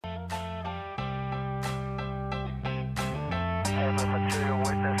have a material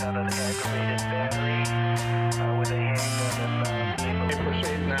witness on an aggravated battery with a handgun. May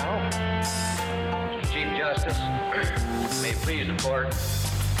proceed now. Chief Justice, may it please the court.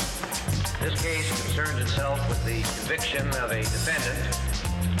 This case concerns itself with the conviction of a defendant.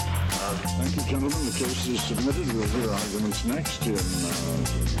 Thank you, gentlemen. The case is submitted. We'll hear arguments next in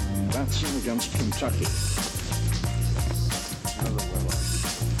Batson against Kentucky.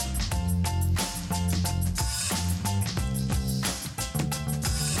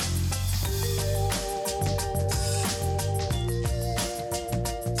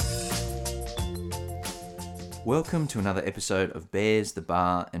 Welcome to another episode of Bears, the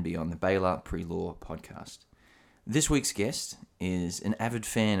Bar, and Beyond, the Baylor Pre-Law podcast. This week's guest is an avid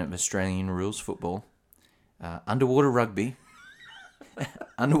fan of Australian rules football, underwater rugby,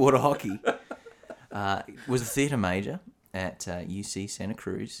 underwater hockey, was a theatre major at UC Santa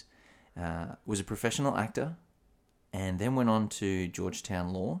Cruz, was a professional actor, and then went on to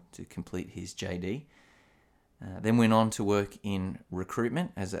Georgetown Law to complete his JD. Then went on to work in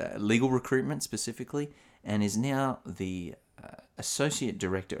recruitment, as a legal recruitment specifically, and is now the Associate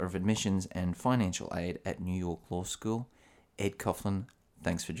Director of Admissions and Financial Aid at New York Law School. Ed Coughlin,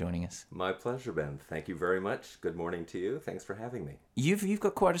 thanks for joining us. My pleasure, Ben. Thank you very much. Good morning to you. Thanks for having me. You've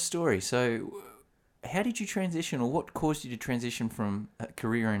got quite a story. So how did you transition, or what caused you to transition from a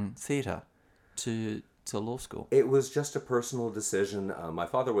career in theatre to law school? It was just a personal decision. My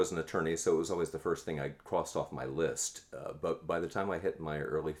father was an attorney, so it was always the first thing I crossed off my list. But by the time I hit my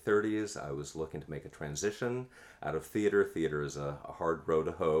early 30s, I was looking to make a transition out of theater. Theater is a hard row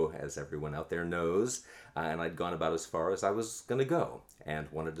to hoe, as everyone out there knows. And I'd gone about as far as I was going to go and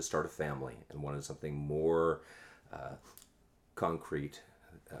wanted to start a family and wanted something more concrete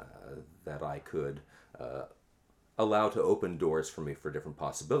that I could allow to open doors for me for different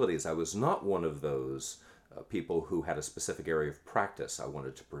possibilities. I was not one of those people who had a specific area of practice I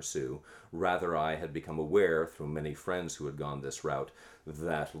wanted to pursue. Rather, I had become aware through many friends who had gone this route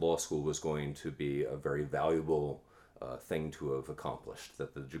that law school was going to be a very valuable thing to have accomplished,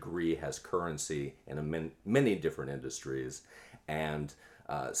 that the degree has currency in many different industries. And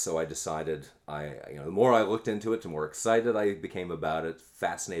so I decided, the more I looked into it, the more excited I became about it.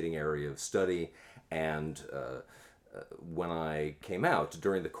 Fascinating area of study. And when I came out,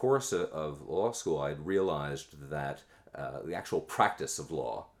 during the course of law school, I'd realized that the actual practice of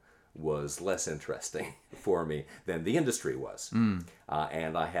law was less interesting for me than the industry was.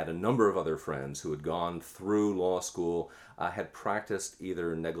 And I had a number of other friends who had gone through law school, had practiced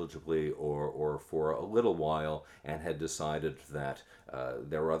either negligibly or for a little while, and had decided that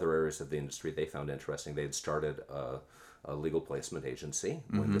there were other areas of the industry they found interesting. They had started a legal placement agency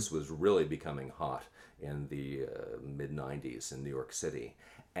when this was really becoming hot in the mid-90s in New York City.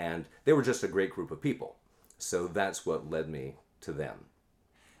 And they were just a great group of people. So that's what led me to them.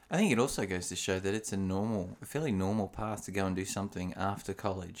 I think it also goes to show that it's a fairly normal path to go and do something after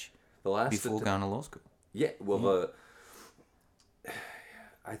college before going to law school. Yeah, well,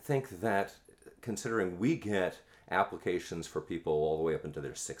 I think that considering we get applications for people all the way up into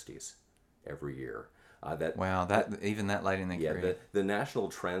their 60s every year. Even that late in their career. The national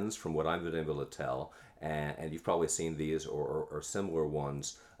trends, from what I've been able to tell, and you've probably seen these or similar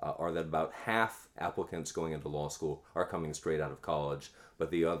ones, are that about half applicants going into law school are coming straight out of college, but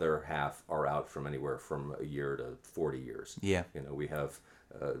the other half are out from anywhere from a year to 40 years. Yeah. We have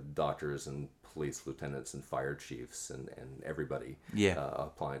doctors and police lieutenants and fire chiefs and everybody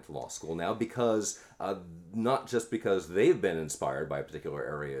applying to law school now, because not just because they've been inspired by a particular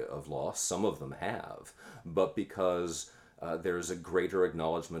area of law, some of them have, but because there's a greater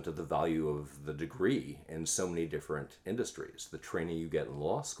acknowledgement of the value of the degree in so many different industries. The training you get in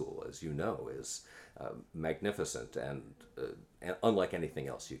law school, as you know, is magnificent and unlike anything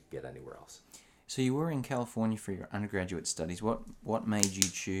else you can get anywhere else. So you were in California for your undergraduate studies. What made you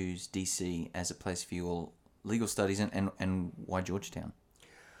choose DC as a place for your legal studies, and why Georgetown?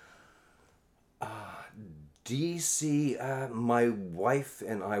 DC, my wife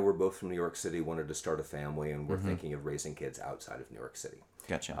and I were both from New York City, wanted to start a family, and were thinking of raising kids outside of New York City.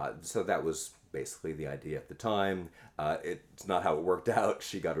 Gotcha. So that was basically the idea at the time. It's not how it worked out.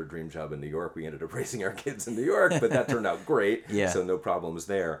 She got her dream job in New York. We ended up raising our kids in New York, but that turned out great. So no problems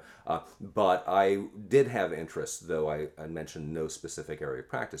there. But I did have interest, though I mentioned no specific area of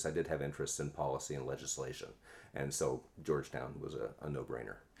practice. I did have interest in policy and legislation. And so Georgetown was a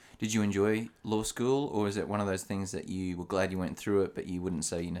no-brainer. Did you enjoy law school, or is it one of those things that you were glad you went through it, but you wouldn't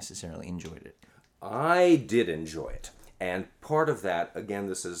say you necessarily enjoyed it? I did enjoy it. And part of that, again,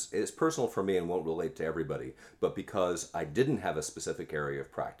 this is personal for me and won't relate to everybody, but because I didn't have a specific area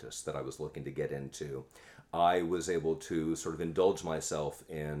of practice that I was looking to get into, I was able to sort of indulge myself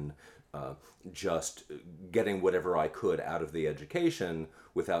in just getting whatever I could out of the education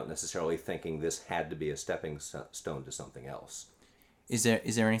without necessarily thinking this had to be a stepping stone to something else. Is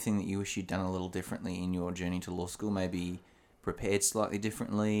there anything that you wish you'd done a little differently in your journey to law school? Maybe prepared slightly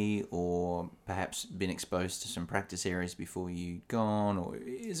differently, or perhaps been exposed to some practice areas before you'd gone? Or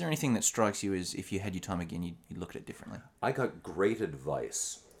is there anything that strikes you as if you had your time again, you'd look at it differently? I got great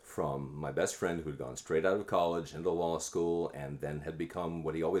advice from my best friend who'd gone straight out of college into law school and then had become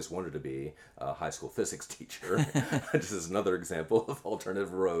what he always wanted to be, a high school physics teacher. This is another example of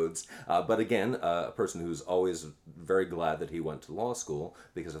alternative roads. But again, a person who's always very glad that he went to law school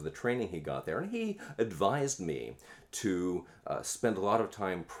because of the training he got there. And he advised me to spend a lot of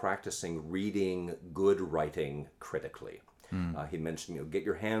time practicing reading good writing critically. He mentioned, get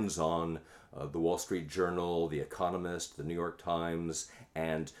your hands on the Wall Street Journal, The Economist, the New York Times,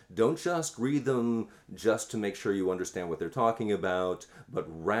 and don't just read them just to make sure you understand what they're talking about, but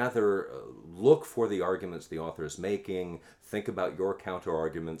rather look for the arguments the author is making, think about your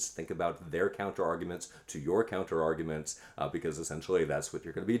counter-arguments, think about their counter-arguments to your counter-arguments, because essentially that's what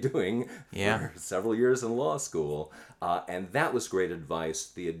you're going to be doing for several years in law school. And that was great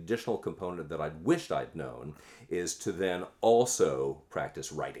advice. The additional component that I'd wished I'd known is to then also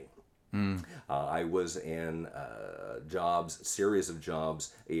practice writing. I was in series of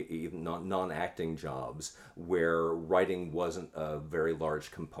jobs, even non-acting jobs, where writing wasn't a very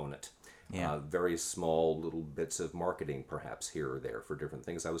large component. Very small little bits of marketing perhaps here or there for different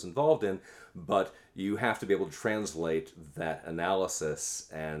things I was involved in, but you have to be able to translate that analysis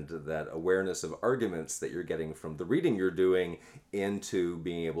and that awareness of arguments that you're getting from the reading you're doing into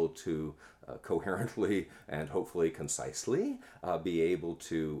being able to coherently and hopefully concisely be able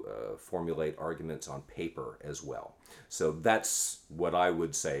to formulate arguments on paper as well. So that's what I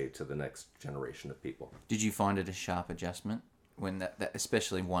would say to the next generation of people. Did you find it a sharp adjustment when that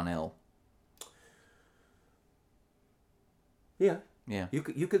especially 1L? Yeah.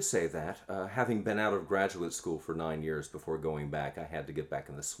 You could say that. Having been out of graduate school for 9 years before going back, I had to get back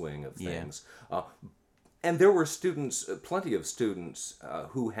in the swing of things. And there were students, plenty of students,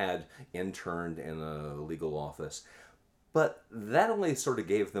 who had interned in a legal office. But that only sort of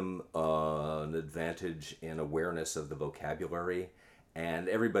gave them an advantage in awareness of the vocabulary. And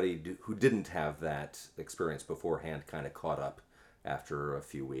everybody who didn't have that experience beforehand kind of caught up after a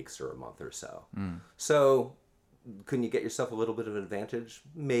few weeks or a month or so. So can you get yourself a little bit of an advantage?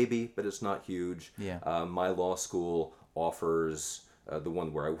 Maybe, but it's not huge. My law school offers... the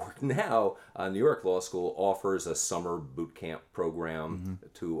one where I work now, New York Law School, offers a summer boot camp program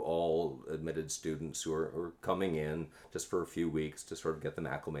to all admitted students who are coming in just for a few weeks to sort of get them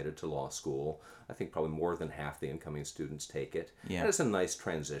acclimated to law school. I think probably more than half the incoming students take it. And it's a nice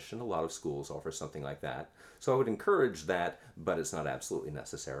transition. A lot of schools offer something like that. So I would encourage that, but it's not absolutely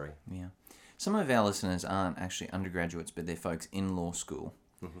necessary. Some of our listeners aren't actually undergraduates, but they're folks in law school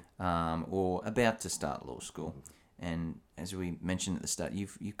or about to start law school. And as we mentioned at the start,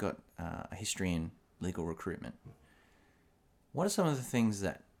 you've got a history in legal recruitment. What are some of the things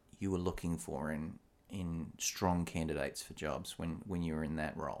that you were looking for in strong candidates for jobs when you were in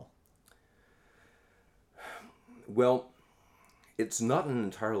that role? Well, it's not an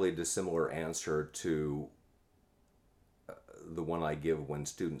entirely dissimilar answer to the one I give when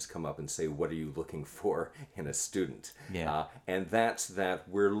students come up and say, what are you looking for in a student? And that's that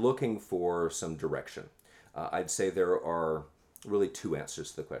we're looking for some direction. I'd say there are really two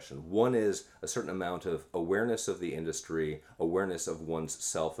answers to the question. One is a certain amount of awareness of the industry, awareness of one's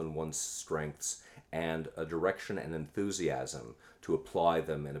self and one's strengths, and a direction and enthusiasm to apply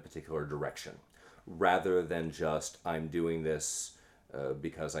them in a particular direction, rather than just, I'm doing this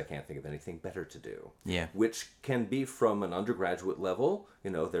because I can't think of anything better to do. Which can be from an undergraduate level.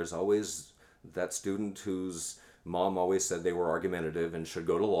 There's always that student whose mom always said they were argumentative and should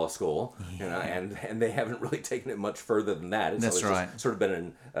go to law school, and they haven't really taken it much further than that. It's That's right. Just sort of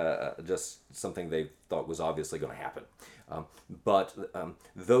been just something they thought was obviously going to happen. But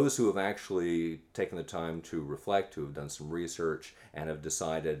those who have actually taken the time to reflect, who have done some research, and have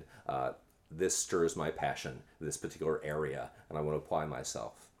decided this stirs my passion, this particular area, and I want to apply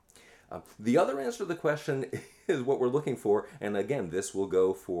myself. The other answer to the question is what we're looking for, and again, this will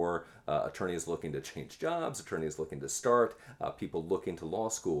go for attorneys looking to change jobs, attorneys looking to start, people looking to law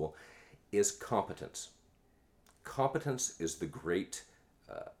school, is competence. Competence is the great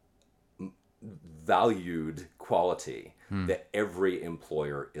valued quality that every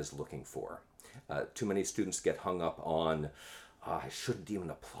employer is looking for. Too many students get hung up on, I shouldn't even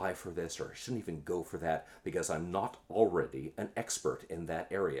apply for this, or I shouldn't even go for that because I'm not already an expert in that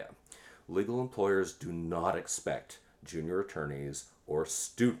area. Legal employers do not expect junior attorneys or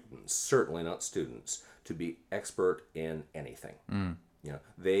students, certainly not students, to be expert in anything. You know,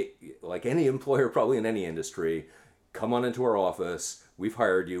 they, like any employer probably in any industry, come on into our office, we've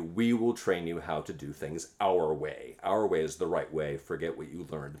hired you, we will train you how to do things our way. Our way is the right way, forget what you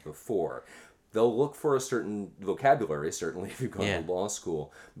learned before. They'll look for a certain vocabulary, certainly if you've gone to law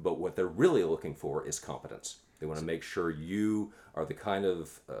school, but what they're really looking for is competence. They want to make sure you are the kind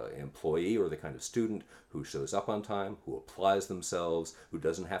of employee or the kind of student who shows up on time, who applies themselves, who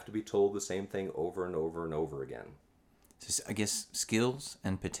doesn't have to be told the same thing over and over and over again. So I guess skills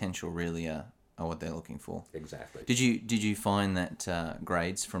and potential really are what they're looking for. Exactly. Did you find that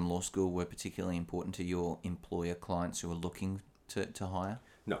grades from law school were particularly important to your employer clients who are looking to hire?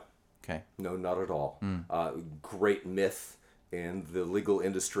 No. Okay. No, not at all. Great myth in the legal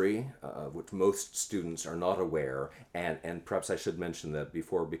industry, which most students are not aware, and perhaps I should mention that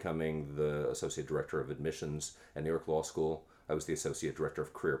before becoming the Associate Director of Admissions at New York Law School, I was the Associate Director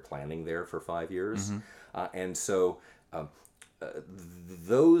of Career Planning there for 5 years. And so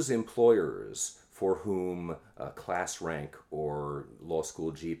those employers for whom class rank or law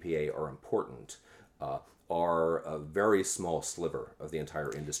school GPA are important are a very small sliver of the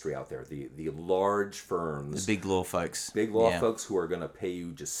entire industry out there. The large firms, The big law folks. big law folks who are going to pay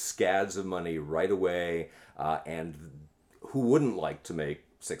you just scads of money right away, and who wouldn't like to make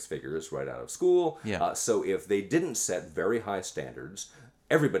six figures right out of school. So if they didn't set very high standards,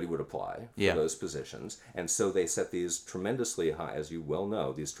 everybody would apply for those positions. And so they set these tremendously high, as you well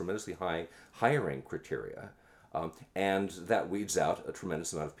know, these tremendously high hiring criteria. And that weeds out a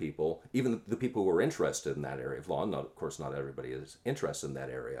tremendous amount of people, even the people who are interested in that area of law. Of course, not everybody is interested in that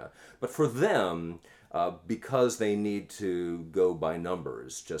area. But for them, because they need to go by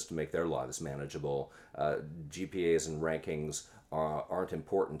numbers just to make their lives manageable, GPAs and rankings aren't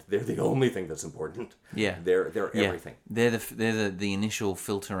important. They're the only thing that's important. They're everything. They're the initial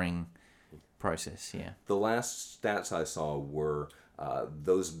filtering process. The last stats I saw were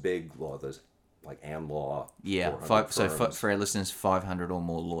those big law, those like AmLaw. So for our listeners, 500 or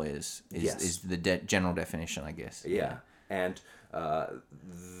more lawyers is the general definition, I guess. And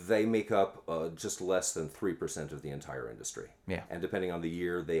they make up just less than 3% of the entire industry. And depending on the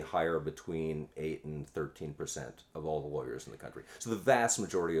year, they hire between 8 and 13% of all the lawyers in the country. So the vast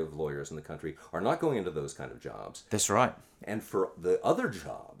majority of lawyers in the country are not going into those kind of jobs. That's right. And for the other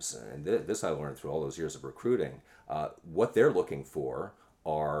jobs, and this I learned through all those years of recruiting, what they're looking for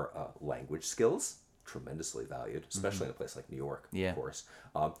are language skills, tremendously valued, especially in a place like New York, of course.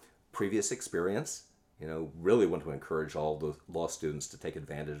 Previous experience, really want to encourage all the law students to take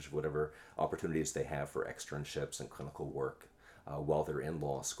advantage of whatever opportunities they have for externships and clinical work while they're in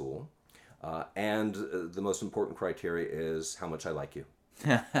law school. And the most important criteria is how much I like you.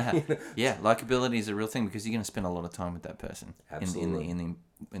 Likability is a real thing because you're going to spend a lot of time with that person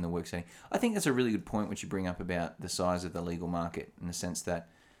in the work setting. I think that's a really good point which you bring up about the size of the legal market, in the sense that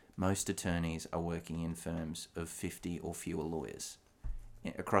most attorneys are working in firms of 50 or fewer lawyers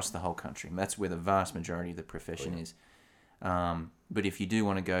across the whole country. And that's where the vast majority of the profession is. But if you do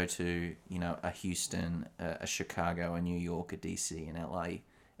want to go to a Houston, a Chicago, a New York, a DC, an LA,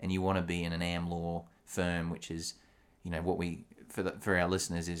 and you want to be in an AmLaw firm, which is what we for our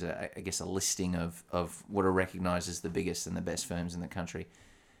listeners is I guess a listing of what are recognized as the biggest and the best firms in the country.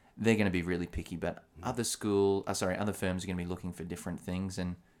 They're going to be really picky, but other firms are going to be looking for different things,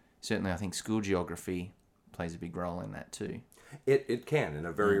 and certainly I think school geography plays a big role in that too. It can, in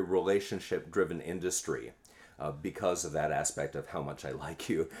a very relationship-driven industry, because of that aspect of how much I like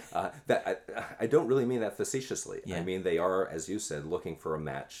you. I don't really mean that facetiously. I mean they are, as you said, looking for a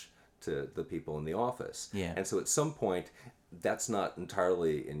match to the people in the office. And so at some point, that's not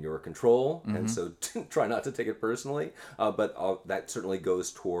entirely in your control, and so try not to take it personally, but that certainly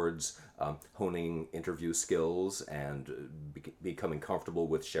goes towards honing interview skills and becoming comfortable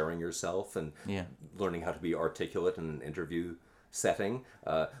with sharing yourself and learning how to be articulate in an interview setting.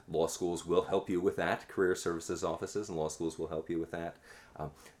 Law schools will help you with that. Career services offices and law schools will help you with that.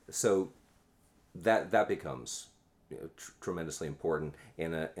 So that becomes tremendously important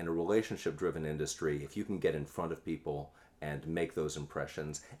in a relationship-driven industry. If you can get in front of people and make those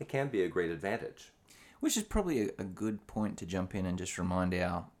impressions, it can be a great advantage. Which is probably a good point to jump in and just remind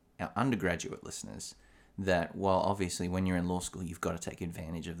our undergraduate listeners that while obviously when you're in law school you've got to take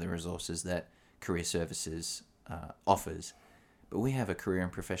advantage of the resources that career services offers, but we have a career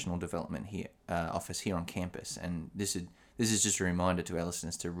and professional development office here on campus, and this this is just a reminder to our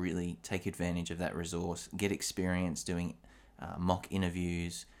listeners to really take advantage of that resource, get experience doing mock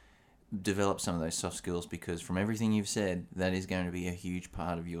interviews, develop some of those soft skills, because from everything you've said, that is going to be a huge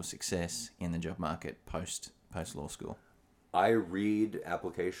part of your success in the job market post law school. I read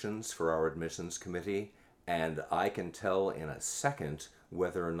applications for our admissions committee, and I can tell in a second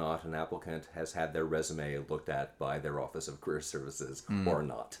whether or not an applicant has had their resume looked at by their Office of Career Services or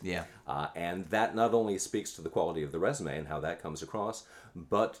not. Yeah. And that not only speaks to the quality of the resume and how that comes across,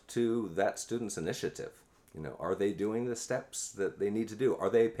 but to that student's initiative. You know, are they doing the steps that they need to do? Are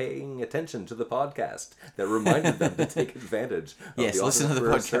they paying attention to the podcast that reminded them to take advantage of Yes, the listen Office to of the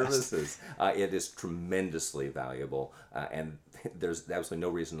Career podcast. Services? It is tremendously valuable, and there's absolutely no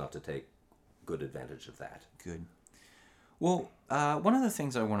reason not to take good advantage of that. Good. Well, one of the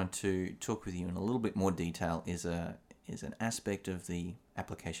things I wanted to talk with you in a little bit more detail is an aspect of the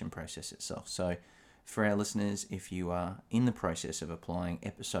application process itself. So, for our listeners, if you are in the process of applying,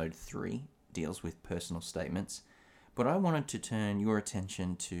 episode 3 deals with personal statements, but I wanted to turn your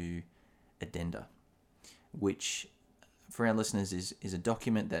attention to Addenda, which, for our listeners, is a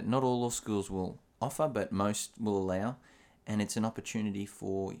document that not all law schools will offer, but most will allow, and it's an opportunity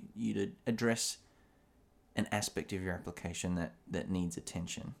for you to address an aspect of your application that needs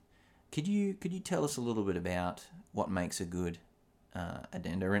attention. Could you tell us a little bit about what makes a good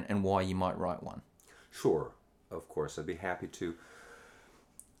addenda and why you might write one? Sure, of course, I'd be happy to.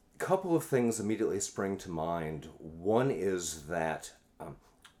 Couple of things immediately spring to mind. One is that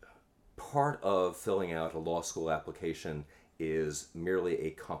part of filling out a law school application is merely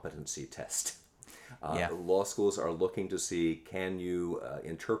a competency test. Law schools are looking to see, can you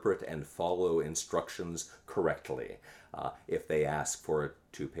interpret and follow instructions correctly? If they ask for a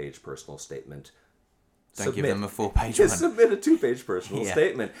 2-page personal statement, Don't give them a 4-page one. Submit a 2-page personal Yeah.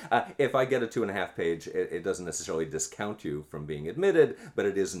 statement. If I get a 2.5-page, it doesn't necessarily discount you from being admitted, but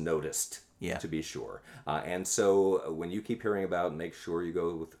it is noticed, to be sure. And so when you keep hearing about make sure you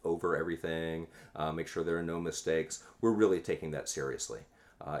go over everything, make sure there are no mistakes, we're really taking that seriously.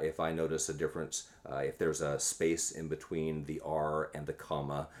 If I notice a difference, if there's a space in between the R and the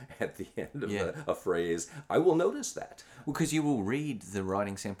comma at the end of a phrase, I will notice that. Well, because you will read the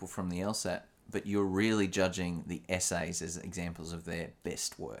writing sample from the LSAT, but you're really judging the essays as examples of their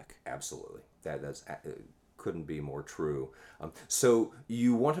best work. Absolutely. That's couldn't be more true. So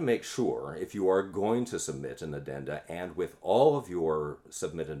you want to make sure, if you are going to submit an addenda and with all of your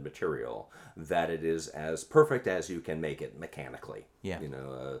submitted material, that it is as perfect as you can make it mechanically. Yeah. You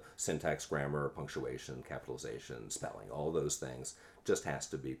know, syntax, grammar, punctuation, capitalization, spelling, all those things just has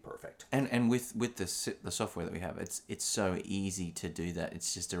to be perfect. And with the software that we have, it's so easy to do that.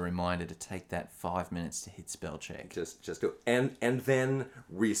 It's just a reminder to take that 5 minutes to hit spell check. Just do, and then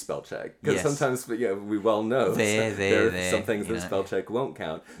re-spell check, because Yes. sometimes we well know there are some things that you know. spell check won't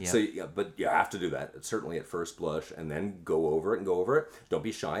count. Yeah. So but you have to do that certainly at first blush, and then go over it. Don't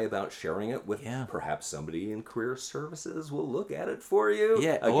be shy about sharing it with perhaps somebody in career services will look at it for you.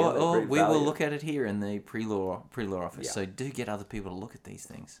 Yeah, Again, or great we value. will look at it here in the pre-law office. Yeah. So do get other people to look at these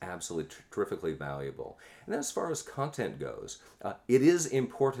things. Absolutely terrifically valuable. And then as far as content goes, it is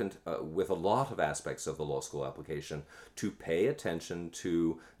important with a lot of aspects of the law school application to pay attention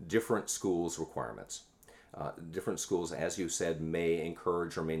to different schools' requirements. Different schools, as you said, may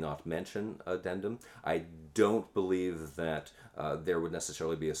encourage or may not mention addendum. I don't believe that there would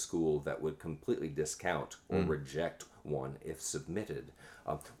necessarily be a school that would completely discount or reject one if submitted.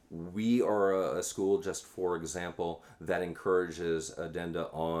 We are a school, just for example, that encourages addenda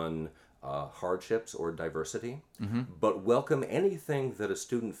on hardships or diversity, but welcome anything that a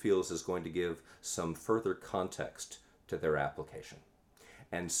student feels is going to give some further context to their application.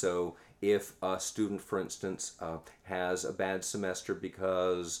 And so if a student, for instance, has a bad semester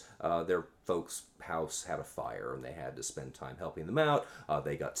because their folks' house had a fire and they had to spend time helping them out,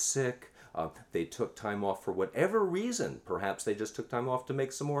 they got sick, they took time off for whatever reason, perhaps they just took time off to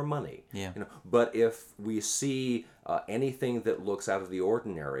make some more money. Yeah. But if we see anything that looks out of the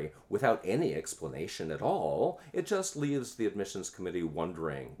ordinary without any explanation at all, it just leaves the admissions committee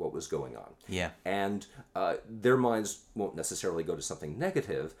wondering what was going on. Yeah. And their minds won't necessarily go to something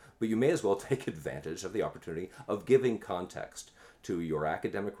negative, but you may as well take advantage of the opportunity of giving context to your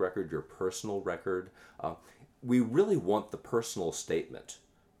academic record, your personal record. We really want the personal statement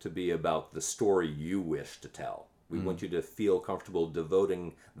to be about the story you wish to tell. We want you to feel comfortable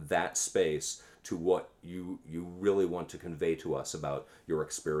devoting that space to what you really want to convey to us about your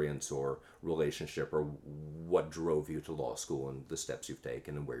experience or relationship, or what drove you to law school and the steps you've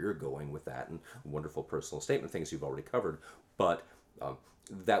taken and where you're going with that, and wonderful personal statement, things you've already covered. But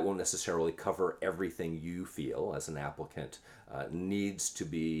that won't necessarily cover everything you feel as an applicant needs to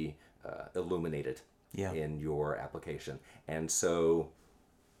be illuminated in your application. And so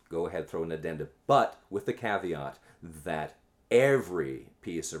go ahead, throw an addenda, but with the caveat that every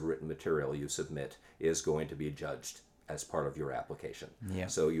piece of written material you submit is going to be judged as part of your application. Yeah.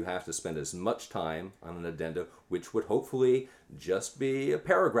 So you have to spend as much time on an addenda, which would hopefully just be a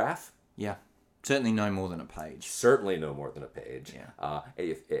paragraph. Yeah. Certainly no more than a page. Certainly no more than a page. Yeah.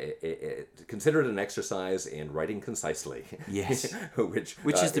 Consider it an exercise in writing concisely. Yes. which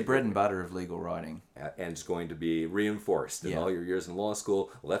is the bread and butter of legal writing. And it's going to be reinforced in all your years in law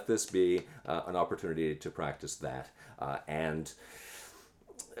school. Let this be an opportunity to practice that. And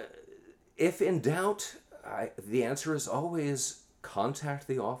if in doubt, the answer is always contact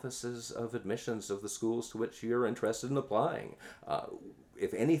the offices of admissions of the schools to which you're interested in applying.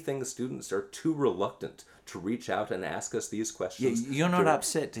 If anything, the students are too reluctant to reach out and ask us these questions. You're not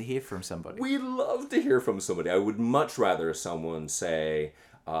upset to hear from somebody. We love to hear from somebody. I would much rather someone say,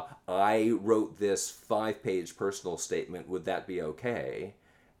 I wrote this 5-page personal statement, would that be okay?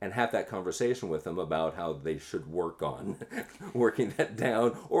 And have that conversation with them about how they should work on working that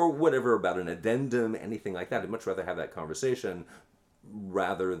down, or whatever, about an addendum, anything like that. I'd much rather have that conversation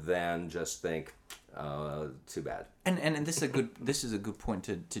rather than just think, too bad. And this is a good point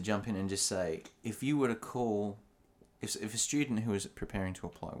to jump in and just say, if you were to call, if a student who is preparing to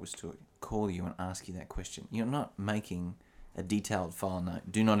apply was to call you and ask you that question, you're not making a detailed file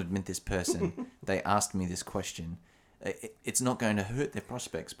note. Do not admit this person. They asked me this question. It's not going to hurt their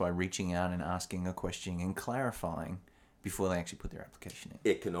prospects by reaching out and asking a question and clarifying before they actually put their application in.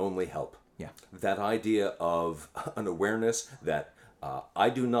 It can only help. Yeah. That idea of an awareness that I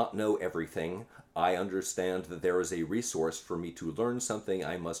do not know everything. I understand that there is a resource for me to learn something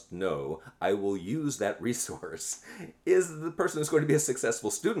I must know. I will use that resource. Is the person who's going to be a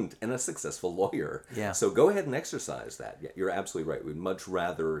successful student and a successful lawyer. Yeah. So go ahead and exercise that. Yeah, you're absolutely right. We'd much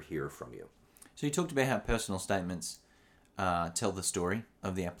rather hear from you. So you talked about how personal statements tell the story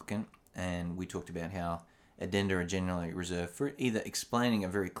of the applicant, and we talked about how addenda are generally reserved for either explaining a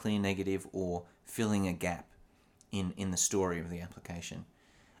very clear negative or filling a gap in the story of the application.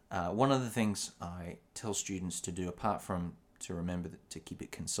 One of the things I tell students to do, apart from to remember to keep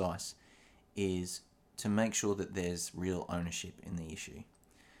it concise, is to make sure that there's real ownership in the issue.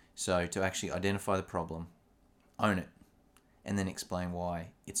 So to actually identify the problem, own it, and then explain why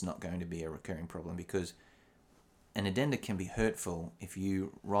it's not going to be a recurring problem. Because an addenda can be hurtful if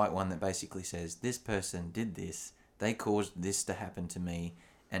you write one that basically says, this person did this, they caused this to happen to me,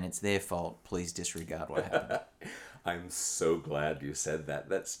 and it's their fault, please disregard what happened. I'm so glad you said that.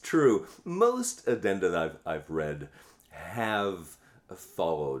 That's true. Most addenda that I've read have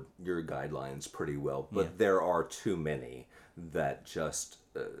followed your guidelines pretty well, but there are too many that just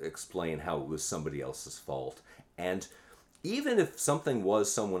explain how it was somebody else's fault. And even if something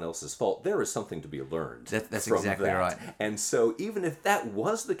was someone else's fault, there is something to be learned. That's from exactly that. right. And so even if that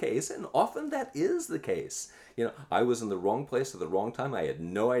was the case, and often that is the case, you know, I was in the wrong place at the wrong time. I had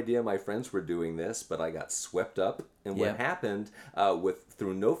no idea my friends were doing this, but I got swept up in what happened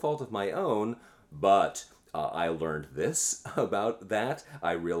through no fault of my own, but I learned this about that.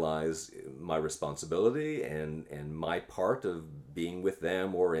 I realized my responsibility and my part of being with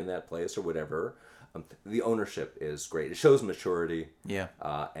them or in that place or whatever. The ownership is great. It shows maturity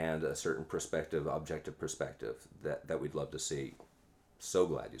and a certain perspective, objective perspective that we'd love to see. So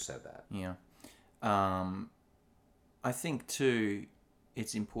glad you said that. Yeah. I think, too,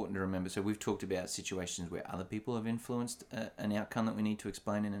 it's important to remember, so we've talked about situations where other people have influenced an outcome that we need to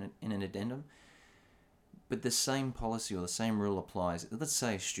explain in an addendum. But the same policy or the same rule applies. Let's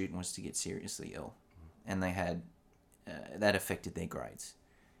say a student was to get seriously ill and they had that affected their grades.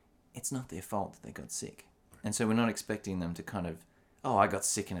 It's not their fault that they got sick. And so we're not expecting them to kind of, oh, I got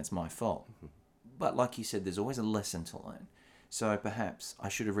sick and it's my fault. But like you said, there's always a lesson to learn. So perhaps I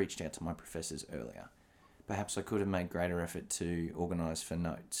should have reached out to my professors earlier. Perhaps I could have made greater effort to organise for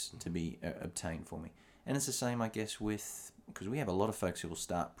notes to be obtained for me. And it's the same, I guess, because we have a lot of folks who will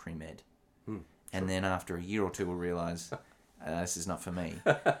start pre-med. And then after a year or two will realise, this is not for me.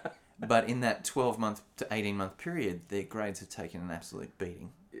 But in that 12-month to 18-month period, their grades have taken an absolute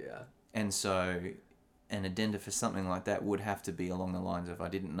beating. Yeah. And so an addenda for something like that would have to be along the lines of, I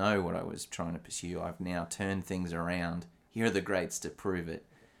didn't know what I was trying to pursue. I've now turned things around. Here are the grades to prove it.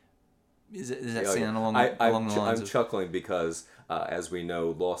 Does that sound along the lines I'm chuckling because As we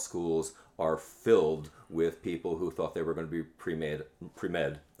know, law schools are filled with people who thought they were going to be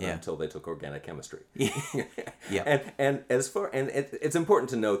pre-med until they took organic chemistry. Yeah. And it's important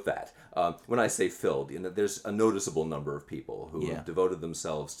to note that when I say filled, there's a noticeable number of people who have devoted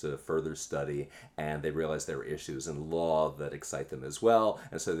themselves to further study, and they realize there are issues in law that excite them as well,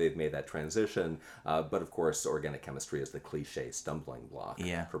 and so they've made that transition. But of course, organic chemistry is the cliche stumbling block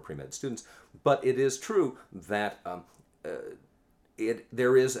for pre-med students. But it is true that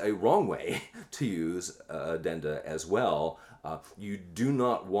there is a wrong way to use Addenda as well. You do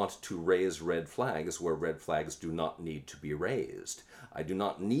not want to raise red flags where red flags do not need to be raised. I do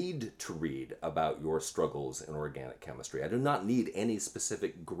not need to read about your struggles in organic chemistry. I do not need any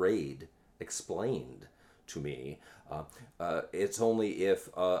specific grade explained to me. It's only if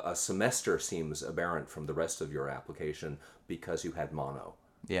a semester seems aberrant from the rest of your application because you had mono.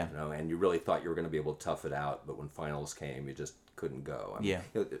 Yeah. And you really thought you were going to be able to tough it out, but when finals came, you just couldn't go. I mean,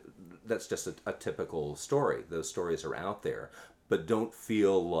 that's just a typical story. Those stories are out there. But don't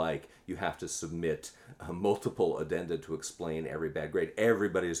feel like you have to submit multiple addenda to explain every bad grade.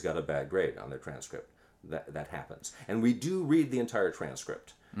 Everybody's got a bad grade on their transcript. That happens. And we do read the entire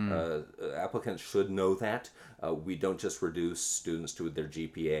transcript. Applicants should know that. We don't just reduce students to their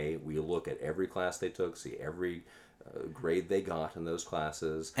GPA. We look at every class they took, see every grade they got in those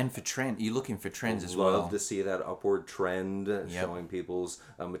classes. And for trend, you're looking for trends as well. Love to see that upward trend, showing people's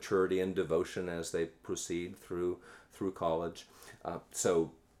maturity and devotion as they proceed through college.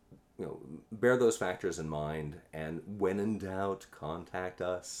 So, bear those factors in mind, and when in doubt, contact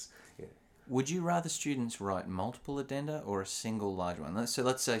us. Would you rather students write multiple addenda or a single large one? So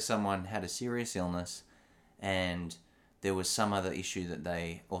let's say someone had a serious illness and there was some other issue that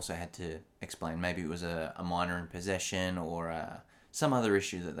they also had to explain. Maybe it was a minor in possession or some other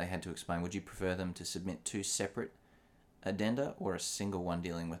issue that they had to explain. Would you prefer them to submit 2 separate addenda or a single one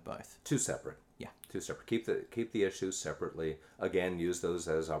dealing with both? 2 separate. Yeah. 2 separate. Keep the issues separately. Again, use those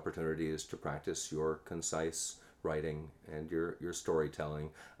as opportunities to practice your concise writing and your storytelling.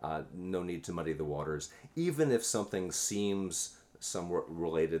 No need to muddy the waters. Even if something seems somewhat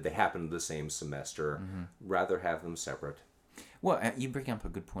related, they happen the same semester, rather have them separate. Well, you bring up a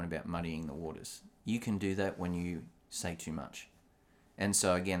good point about muddying the waters. You can do that when you say too much. And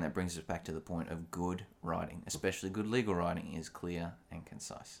so again, that brings us back to the point of good writing, especially good legal writing, is clear and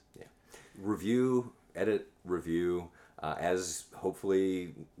concise. Yeah. Review, edit, review. As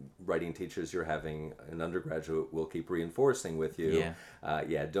hopefully writing teachers you're having an undergraduate will keep reinforcing with you.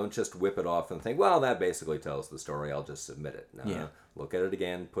 Don't just whip it off and think, well, that basically tells the story, I'll just submit it. No, look at it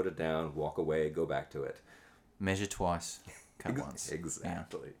again, put it down, walk away, go back to it. Measure twice, cut once.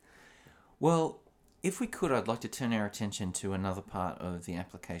 Exactly. Yeah. Well, if we could, I'd like to turn our attention to another part of the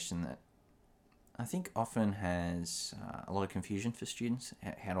application that I think often has a lot of confusion for students.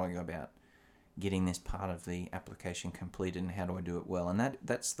 How do I go about getting this part of the application completed, and how do I do it well? And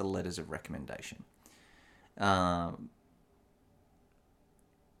that's the letters of recommendation.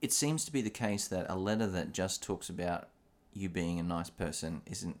 It seems to be the case that a letter that just talks about you being a nice person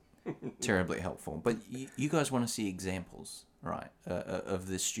isn't terribly helpful. But you guys want to see examples, right, of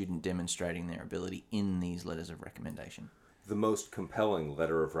the student demonstrating their ability in these letters of recommendation. The most compelling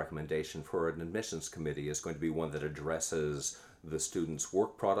letter of recommendation for an admissions committee is going to be one that addresses the student's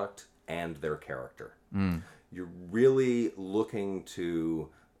work product and their character. You're really looking to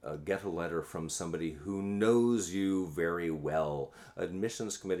get a letter from somebody who knows you very well.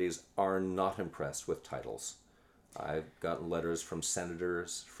 Admissions committees are not impressed with titles. I've gotten letters from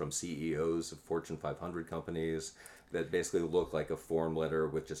senators, from CEOs of Fortune 500 companies that basically look like a form letter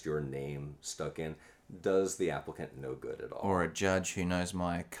with just your name stuck in. Does the applicant no good at all? Or a judge who knows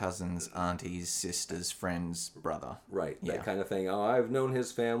my cousin's, auntie's, sister's, friend's brother. Right, that kind of thing. Oh, I've known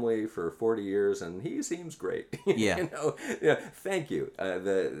his family for 40 years and he seems great. Yeah. Thank you.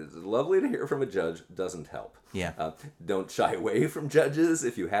 It's lovely to hear from a judge, doesn't help. Yeah. Don't shy away from judges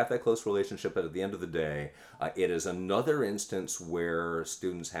if you have that close relationship, but at the end of the day, it is another instance where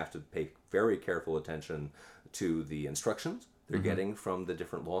students have to pay very careful attention to the instructions they're getting from the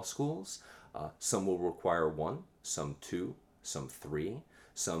different law schools. Some will require 1, some 2, some 3,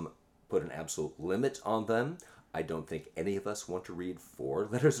 some put an absolute limit on them. I don't think any of us want to read 4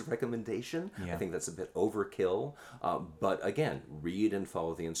 letters of recommendation. I think that's a bit overkill. But again, read and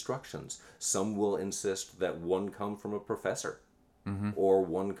follow the instructions. Some will insist that 1 come from a professor or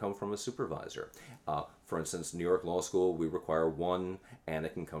 1 come from a supervisor. For instance, New York Law School, we require 1 and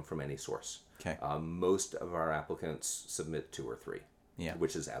it can come from any source. Okay. Most of our applicants submit 2 or 3,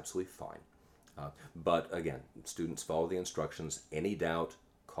 which is absolutely fine. But again, students follow the instructions. Any doubt,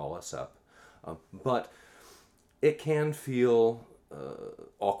 call us up. But It can feel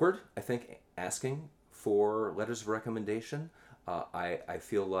awkward, I think, asking for letters of recommendation. I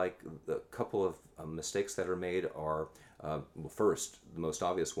feel like a couple of mistakes that are made are, well, first, the most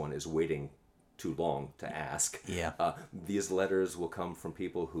obvious one is waiting too long to ask. Yeah. These letters will come from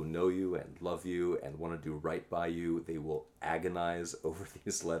people who know you and love you and want to do right by you. They will agonize over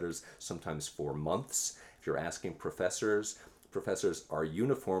these letters, sometimes for months. If you're asking professors are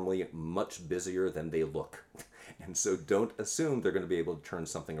uniformly much busier than they look. And so don't assume they're going to be able to turn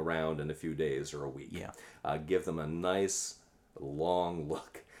something around in a few days or a week. Yeah. Give them a nice, long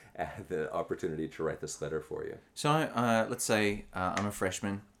look at the opportunity to write this letter for you. So let's say I'm a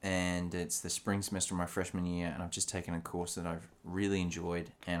freshman and it's the spring semester of my freshman year, and I've just taken a course that I've really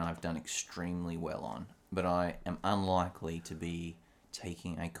enjoyed and I've done extremely well on, but I am unlikely to be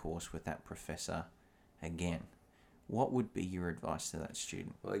taking a course with that professor again. What would be your advice to that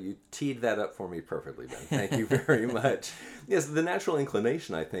student? Well, you teed that up for me perfectly, Ben. Thank you very much. Yes, the natural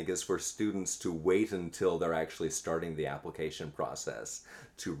inclination, I think, is for students to wait until they're actually starting the application process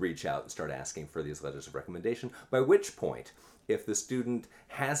to reach out and start asking for these letters of recommendation, by which point, if the student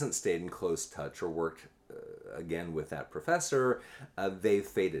hasn't stayed in close touch or worked again with that professor, they've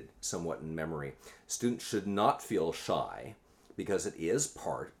faded somewhat in memory. Students should not feel shy, because it is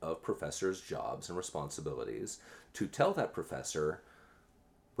part of professors' jobs and responsibilities to tell that professor,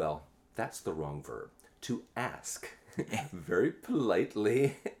 well, that's the wrong verb, to ask very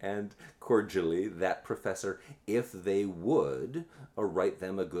politely and cordially that professor if they would write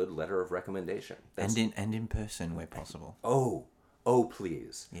them a good letter of recommendation. And in person where possible. Oh,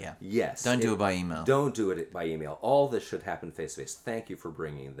 please. Yeah. Yes. Don't do it by email. Don't do it by email. All this should happen face-to-face. Thank you for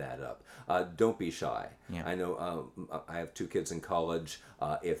bringing that up. Don't be shy. Yeah. I know I have 2 kids in college.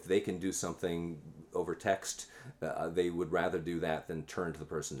 If they can do something over text, they would rather do that than turn to the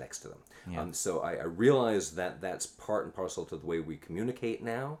person next to them. Yeah. So I realize that that's part and parcel to the way we communicate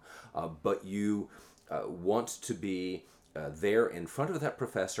now, but you want to be there in front of that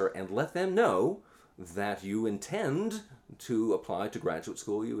professor and let them know that you intend to apply to graduate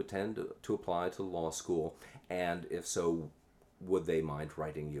school, you intend to apply to law school, and if so, would they mind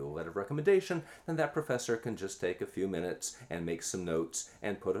writing you a letter of recommendation? Then that professor can just take a few minutes and make some notes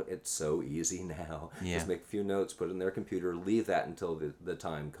and put it's so easy now. Yeah. Just make a few notes, put it in their computer, leave that until the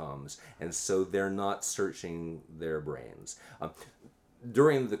time comes. And so they're not searching their brains.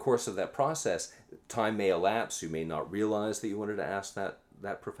 During the course of that process, time may elapse. You may not realize that you wanted to ask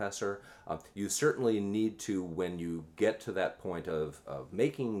that professor. You certainly need to, when you get to that point of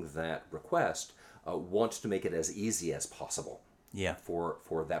making that request, want to make it as easy as possible. Yeah.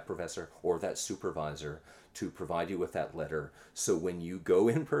 For that professor or that supervisor to provide you with that letter. So when you go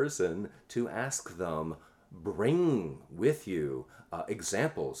in person to ask them, bring with you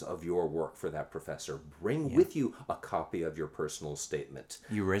examples of your work for that professor. Bring with you a copy of your personal statement.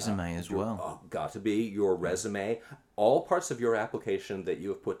 Your resume as well. Got to be your resume. All parts of your application that you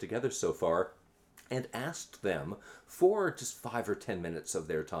have put together so far, and asked them for just 5 or 10 minutes of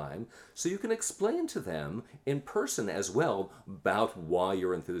their time so you can explain to them in person as well about why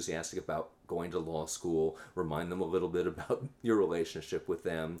you're enthusiastic about going to law school, remind them a little bit about your relationship with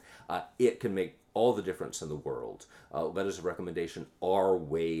them. It can make all the difference in the world. Letters of recommendation are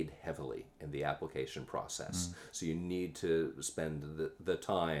weighed heavily in the application process. So you need to spend the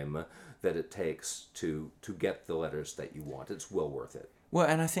time that it takes to get the letters that you want. It's well worth it. Well,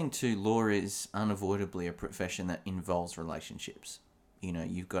 and I think too, law is unavoidably a profession that involves relationships. You know,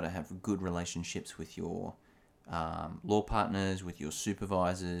 you've got to have good relationships with your law partners, with your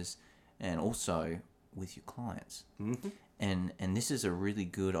supervisors, and also with your clients. Mm-hmm. And this is a really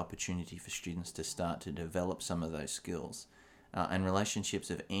good opportunity for students to start to develop some of those skills. And relationships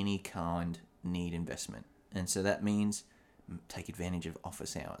of any kind need investment. And so that means take advantage of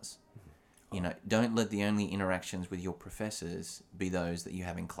office hours. You know, don't let the only interactions with your professors be those that you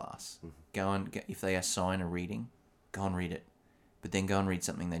have in class. Mm-hmm. If they assign a reading, go and read it. But then go and read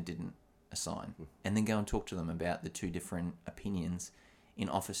something they didn't assign. Mm-hmm. And then go and talk to them about the 2 different opinions in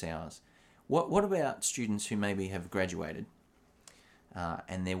office hours. What about students who maybe have graduated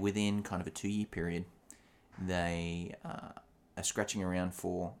and they're within kind of a 2-year period? They are scratching around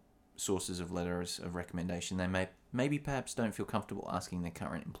for sources of letters of recommendation. They maybe perhaps don't feel comfortable asking their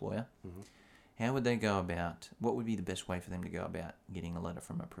current employer. Mm-hmm. How would they go about, what would be the best way for them to go about getting a letter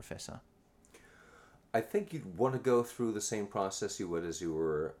from a professor? I think you'd want to go through the same process you would as you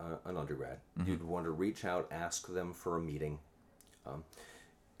were an undergrad. Mm-hmm. You'd want to reach out, ask them for a meeting.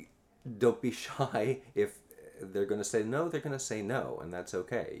 Don't be shy. If they're going to say no, they're going to say no, and that's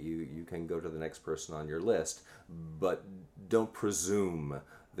okay. You can go to the next person on your list, but don't presume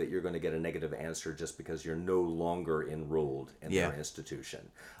that you're going to get a negative answer just because you're no longer enrolled in their institution.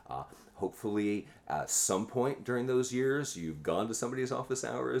 Hopefully, at some point during those years, you've gone to somebody's office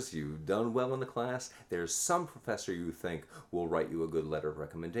hours, you've done well in the class, there's some professor you think will write you a good letter of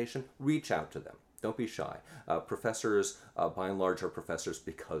recommendation. Reach out to them. Don't be shy. Professors, by and large, are professors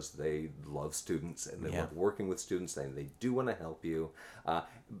because they love students and they love working with students and they do want to help you.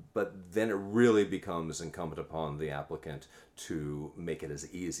 But then it really becomes incumbent upon the applicant to make it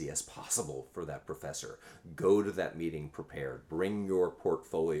as easy as possible for that professor. Go to that meeting prepared. Bring your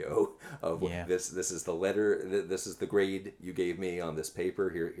portfolio of this is the letter, this is the grade you gave me on this paper.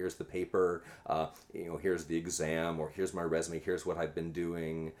 Here's the paper. Here's the exam, or here's my resume. Here's what I've been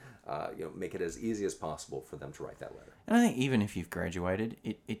doing. Make it as easy as possible for them to write that letter. And I think even if you've graduated,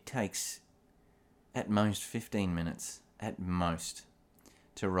 it takes at most 15 minutes, at most,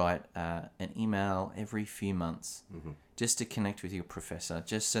 to write an email every few months just to connect with your professor,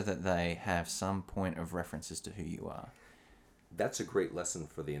 just so that they have some point of reference as to who you are. That's a great lesson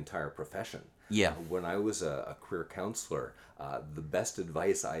for the entire profession. Yeah. When I was a career counselor, the best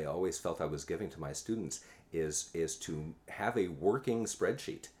advice I always felt I was giving to my students is to have a working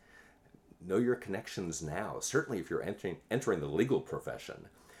spreadsheet. Know your connections now. Certainly if you're entering the legal profession,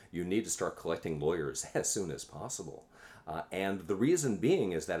 you need to start collecting lawyers as soon as possible. And the reason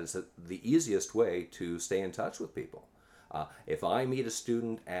being is that it's the easiest way to stay in touch with people. If I meet a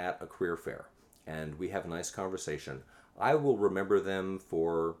student at a career fair and we have a nice conversation, I will remember them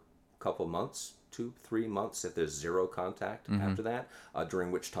for a couple months, 2-3 months, if there's zero contact after that,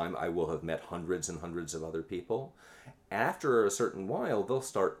 during which time I will have met hundreds and hundreds of other people. After a certain while, they'll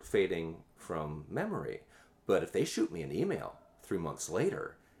start fading from memory. But if they shoot me an email 3 months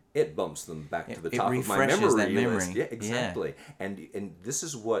later, it bumps them back to the top of my memory list. Yeah, exactly. Yeah. And this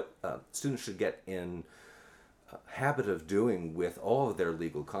is what students should get in habit of doing with all of their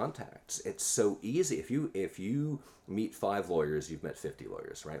legal contacts. It's so easy. If you meet 5 lawyers, you've met 50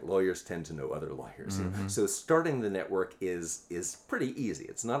 lawyers, right? Lawyers tend to know other lawyers. So starting the network is pretty easy.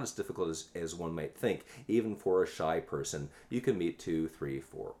 It's not as difficult as one might think. Even for a shy person, you can meet 2, 3,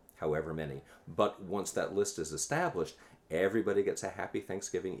 4, however many. But once that list is established, everybody gets a happy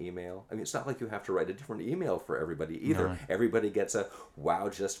Thanksgiving email. I mean, it's not like you have to write a different email for everybody either. No. Everybody gets a, wow,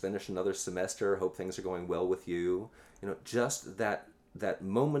 just finished another semester. Hope things are going well with you. Just that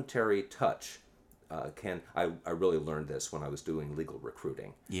momentary touch I really learned this when I was doing legal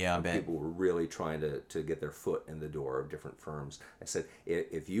recruiting. Yeah, I bet. People were really trying to get their foot in the door of different firms. I said,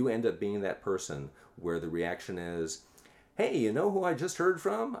 if you end up being that person where the reaction is, hey, you know who I just heard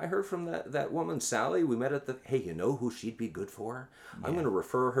from? I heard from that woman, Sally. We met at hey, you know who she'd be good for? Yeah. I'm going to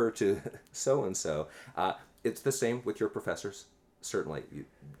refer her to so-and-so. It's the same with your professors. Certainly, you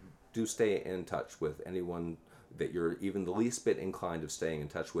do stay in touch with anyone that you're even the least bit inclined of staying in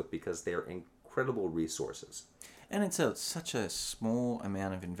touch with, because they're incredible resources. And it's such a small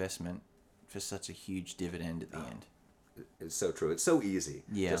amount of investment for such a huge dividend at the end. It's so true. It's so easy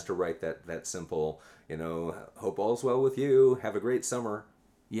just to write that simple, hope all's well with you, have a great summer.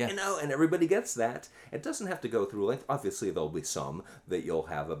 Yeah. And everybody gets that. It doesn't have to go through length. Obviously, there'll be some that you'll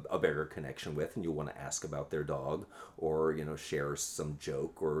have a bigger connection with and you'll want to ask about their dog or, share some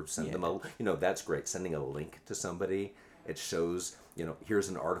joke or send them that's great. Sending a link to somebody. It shows, here's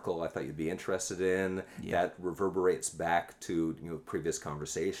an article I thought you'd be interested in. Yeah. That reverberates back to, previous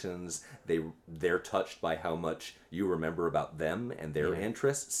conversations. They're touched by how much you remember about them and their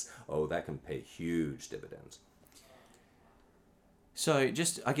interests. Oh, that can pay huge dividends. So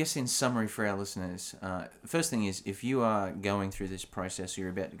just, I guess in summary for our listeners, first thing is, if you are going through this process, or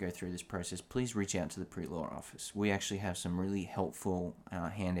you're about to go through this process, please reach out to the pre-law office. We actually have some really helpful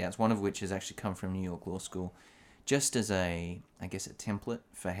handouts, one of which has actually come from New York Law School, just as a template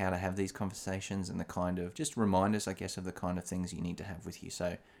for how to have these conversations and the kind of, just reminders, I guess, of the kind of things you need to have with you.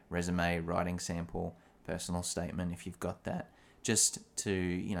 So resume, writing sample, personal statement, if you've got that, just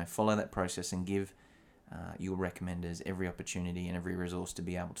to, follow that process and give your recommenders every opportunity and every resource to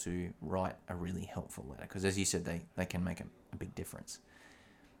be able to write a really helpful letter. Because as you said, they can make a big difference.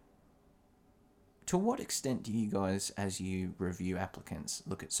 To what extent do you guys, as you review applicants,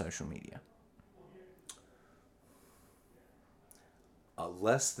 look at social media?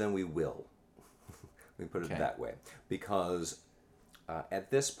 Less than we will. Let me put it that way. Because at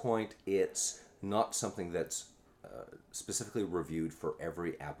this point, it's not something that's specifically reviewed for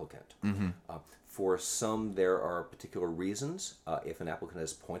every applicant. Mm-hmm. For some, there are particular reasons. If an applicant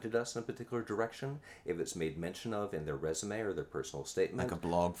has pointed us in a particular direction, if it's made mention of in their resume or their personal statement. Like a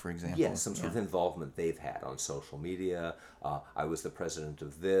blog, for example. Yes, some sort of involvement they've had on social media. I was the president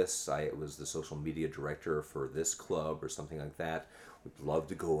of this. I was the social media director for this club or something like that. We'd love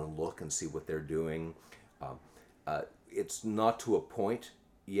to go and look and see what they're doing. It's not to a point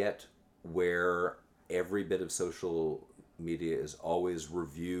yet where every bit of social media is always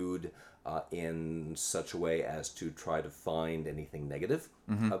reviewed in such a way as to try to find anything negative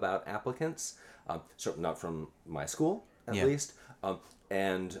about applicants. Certainly not from my school, at least.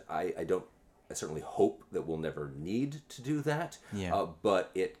 And I certainly hope that we'll never need to do that.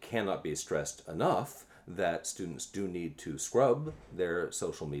 But it cannot be stressed enough that students do need to scrub their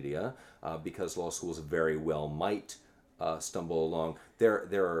social media because law schools very well might stumble along. There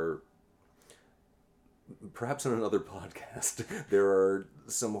are, perhaps on another podcast, there are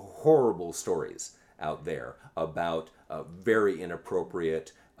some horrible stories out there about very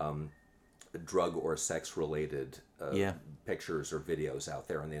inappropriate drug or sex related pictures or videos out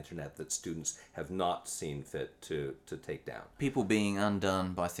there on the internet that students have not seen fit to take down. People being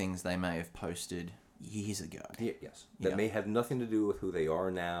undone by things they may have posted years ago. Yes. That may have nothing to do with who they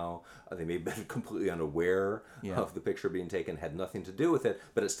are now. They may have been completely unaware of the picture being taken, had nothing to do with it,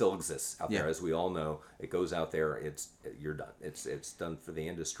 but it still exists out there. As we all know, it goes out there, you're done. It's done for the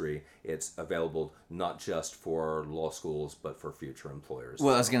industry. It's available not just for law schools, but for future employers.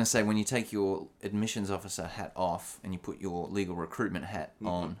 Well, I was going to say, when you take your admissions officer hat off and you put your legal recruitment hat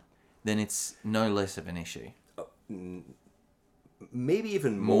on, then it's no less of an issue. Maybe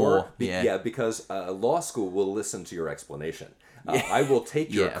even more. Because a law school will listen to your explanation. I will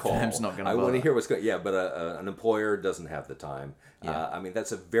take your call. Not gonna I want to hear what's going. But an employer doesn't have the time. I mean,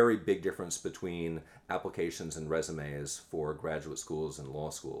 that's a very big difference between applications and resumes for graduate schools and law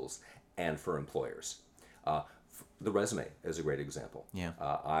schools and for employers. The resume is a great example.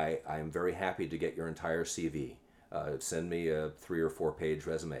 I am very happy to get your entire CV. Send me a 3 or 4 page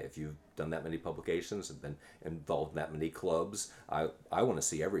resume. If you've done that many publications and been involved in that many clubs, I want to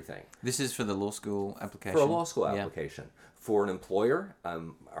see everything. This is for the law school application? For a law school application. For an employer,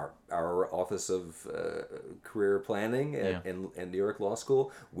 our Office of Career Planning in New York Law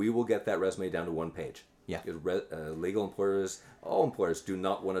School, we will get that resume down to 1 page. Legal employers, all employers do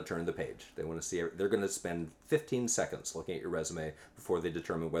not want to turn the page. They want to see. They're going to spend 15 seconds looking at your resume before they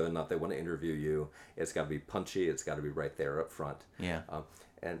determine whether or not they want to interview you. It's got to be punchy. It's got to be right there up front.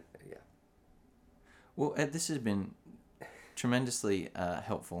 Well, Ed, this has been tremendously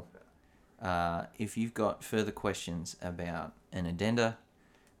helpful. If you've got further questions about an addenda,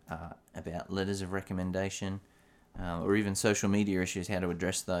 about letters of recommendation, or even social media issues, how to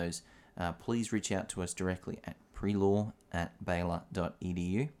address those, please reach out to us directly at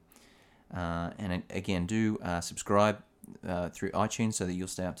prelaw@baylor.edu. And again, do subscribe through iTunes so that you'll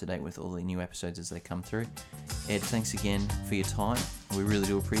stay up to date with all the new episodes as they come through. Ed, thanks again for your time. We really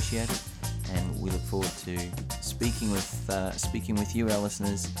do appreciate it, and we look forward to speaking with you, our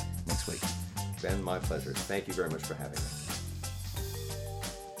listeners, next week. Ben, my pleasure. Thank you very much for having me.